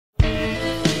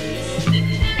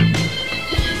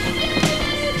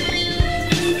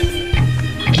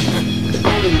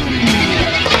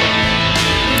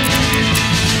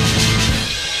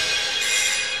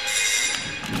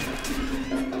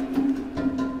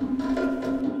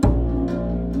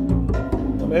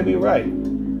maybe you're right.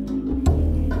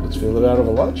 Let's feel it out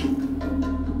over lunch.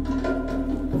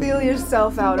 Feel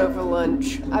yourself out over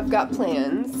lunch. I've got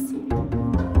plans.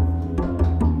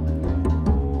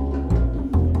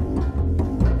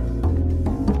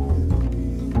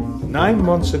 Nine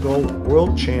months ago,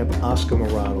 world champ Oscar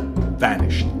Morado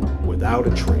vanished without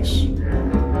a trace.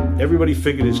 Everybody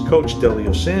figured his coach,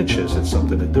 Delio Sanchez, had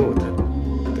something to do with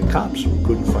it. The cops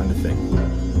couldn't find a thing.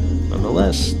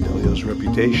 Nonetheless, Delio's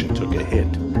reputation took a hit.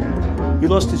 He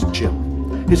lost his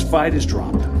gym. His fighters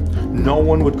dropped him. No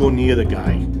one would go near the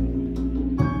guy.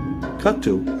 Cut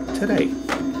to today.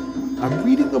 I'm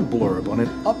reading a blurb on an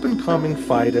up-and-coming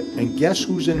fighter, and guess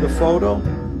who's in the photo?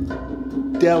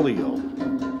 Delio.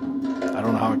 I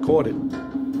don't know how I caught it,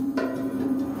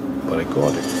 but I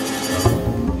caught it.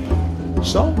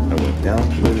 So I went down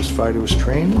to where this fighter was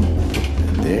training,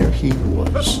 and there he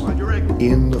was,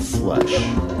 in the flesh.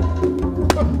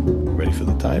 Ready for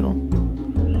the title?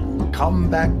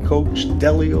 Comeback coach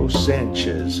Delio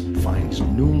Sanchez finds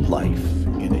new life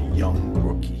in a young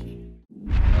rookie.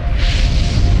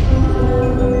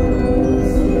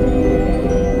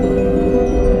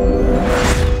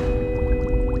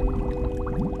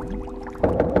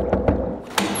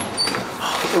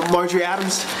 Marjorie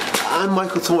Adams, I'm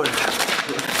Michael Thorne,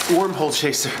 wormhole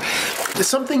chaser.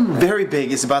 Something very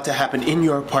big is about to happen in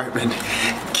your apartment.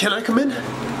 Can I come in?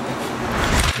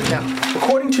 Now,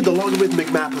 according to the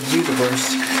logarithmic map of the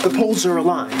universe, the poles are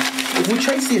aligned. If we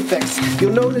trace the effects,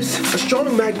 you'll notice a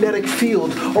strong magnetic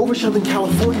field over Southern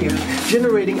California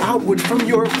generating outward from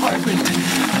your apartment.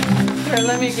 Here,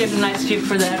 let me get a nice view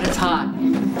for that. It's hot.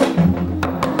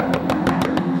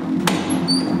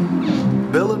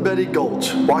 Bill and Betty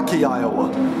Gulch, Waukee,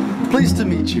 Iowa. Pleased to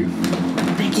meet you.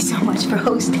 Thank you so much for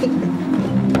hosting.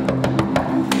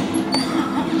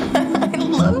 I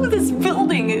love this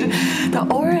building. The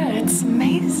aura, it's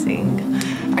amazing.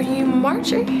 Are you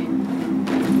Marjorie?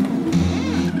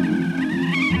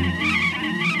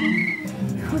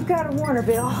 We've got to warn her,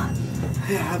 Bill.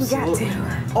 Yeah, absolutely. We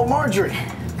got to. Oh, Marjorie.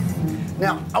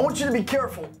 Now, I want you to be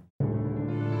careful.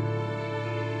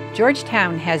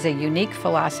 Georgetown has a unique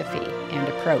philosophy and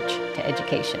approach to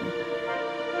education.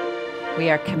 We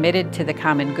are committed to the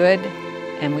common good,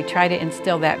 and we try to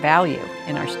instill that value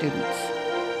in our students.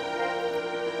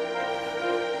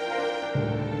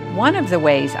 One of the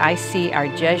ways I see our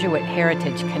Jesuit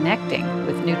heritage connecting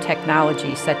with new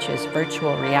technology such as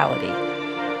virtual reality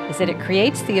is that it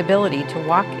creates the ability to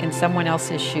walk in someone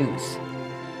else's shoes.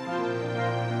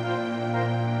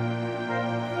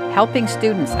 Helping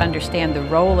students understand the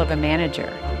role of a manager,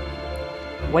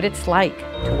 what it's like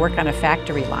to work on a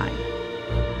factory line.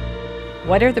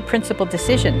 What are the principal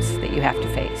decisions that you have to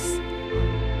face?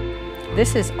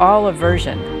 This is all a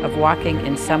version of walking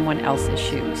in someone else's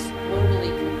shoes.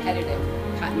 Globally competitive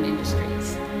cotton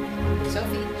industries.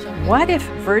 Sophie, what if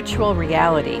virtual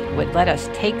reality would let us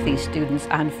take these students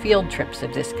on field trips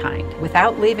of this kind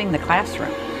without leaving the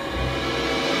classroom?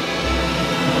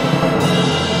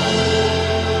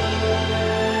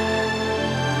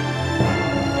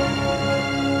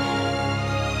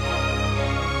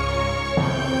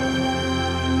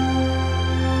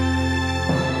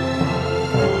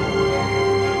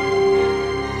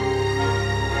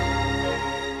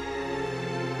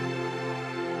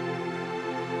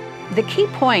 The key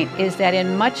point is that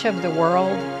in much of the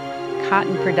world,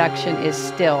 cotton production is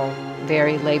still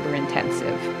very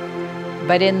labor-intensive.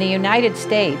 But in the United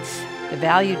States, the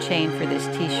value chain for this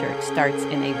t-shirt starts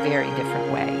in a very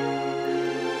different way.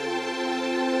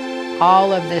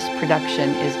 All of this production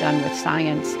is done with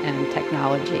science and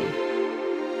technology,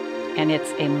 and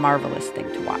it's a marvelous thing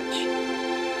to watch.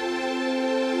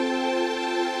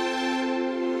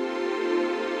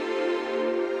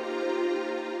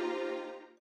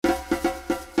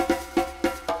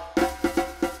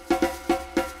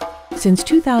 Since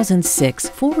 2006,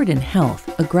 Forward in Health,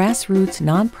 a grassroots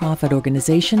nonprofit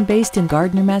organization based in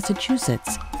Gardner,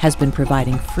 Massachusetts, has been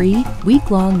providing free,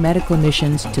 week-long medical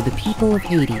missions to the people of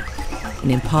Haiti, an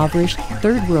impoverished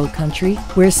third-world country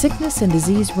where sickness and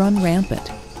disease run rampant,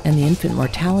 and the infant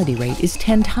mortality rate is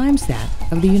 10 times that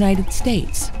of the United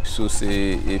States. Ressources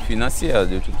financières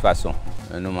de toute façon.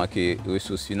 Nous manquons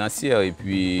ressources financières et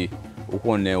puis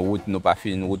on est route nous pas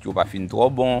fin route pas fin trop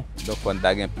bon donc on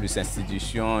a gain plus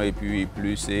institutions et puis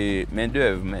plus main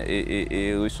d'œuvre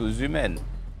et ressources humaines.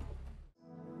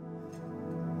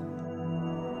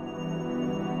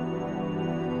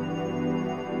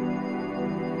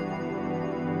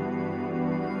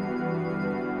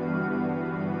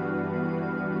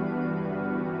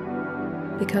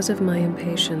 Because of my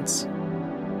impatience,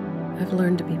 I've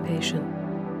learned to be patient.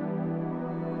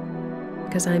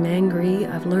 Because I'm angry,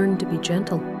 I've learned to be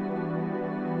gentle.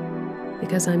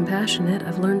 Because I'm passionate,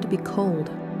 I've learned to be cold.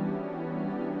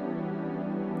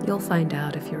 You'll find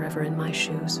out if you're ever in my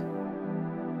shoes.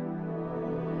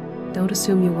 Don't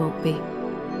assume you won't be.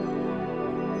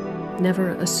 Never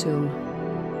assume.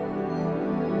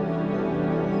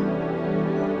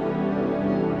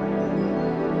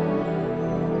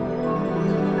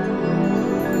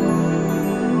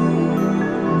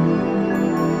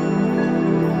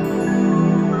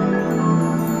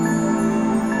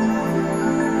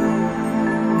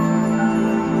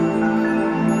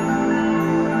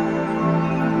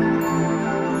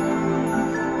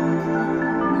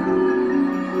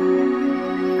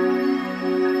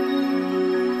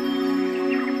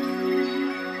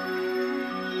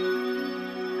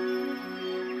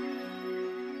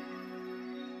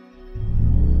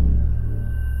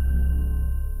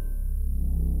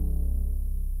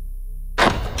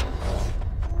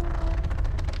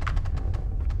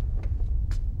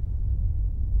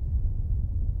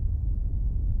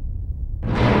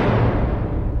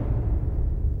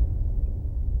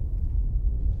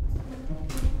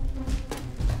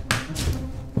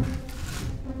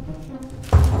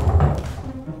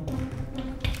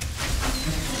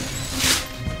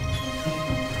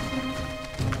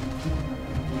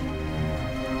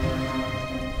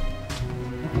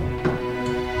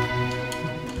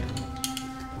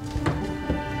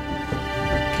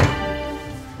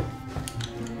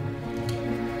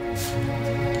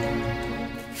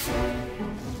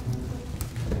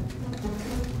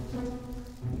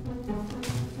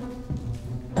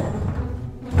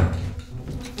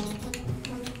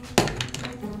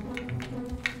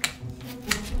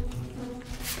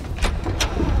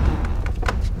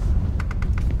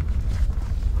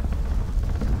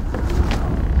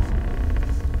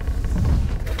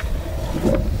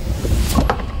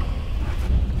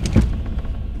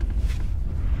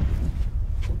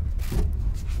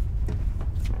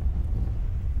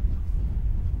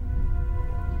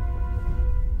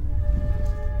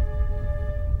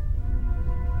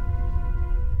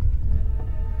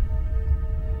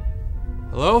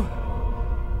 Hello?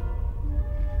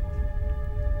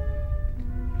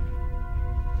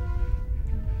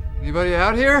 Anybody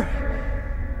out here?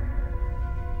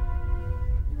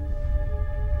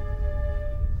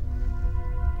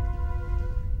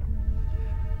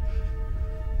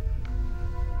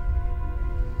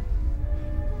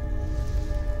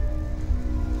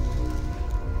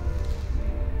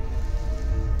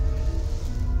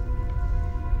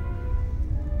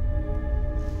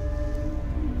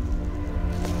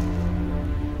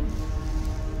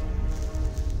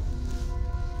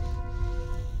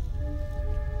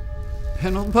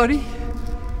 Nobody?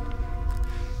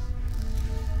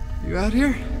 You out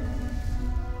here?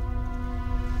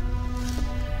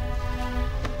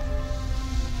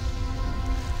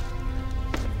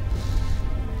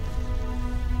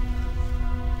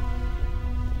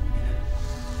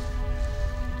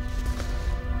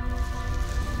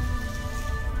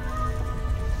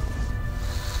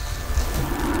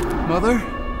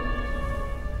 Mother?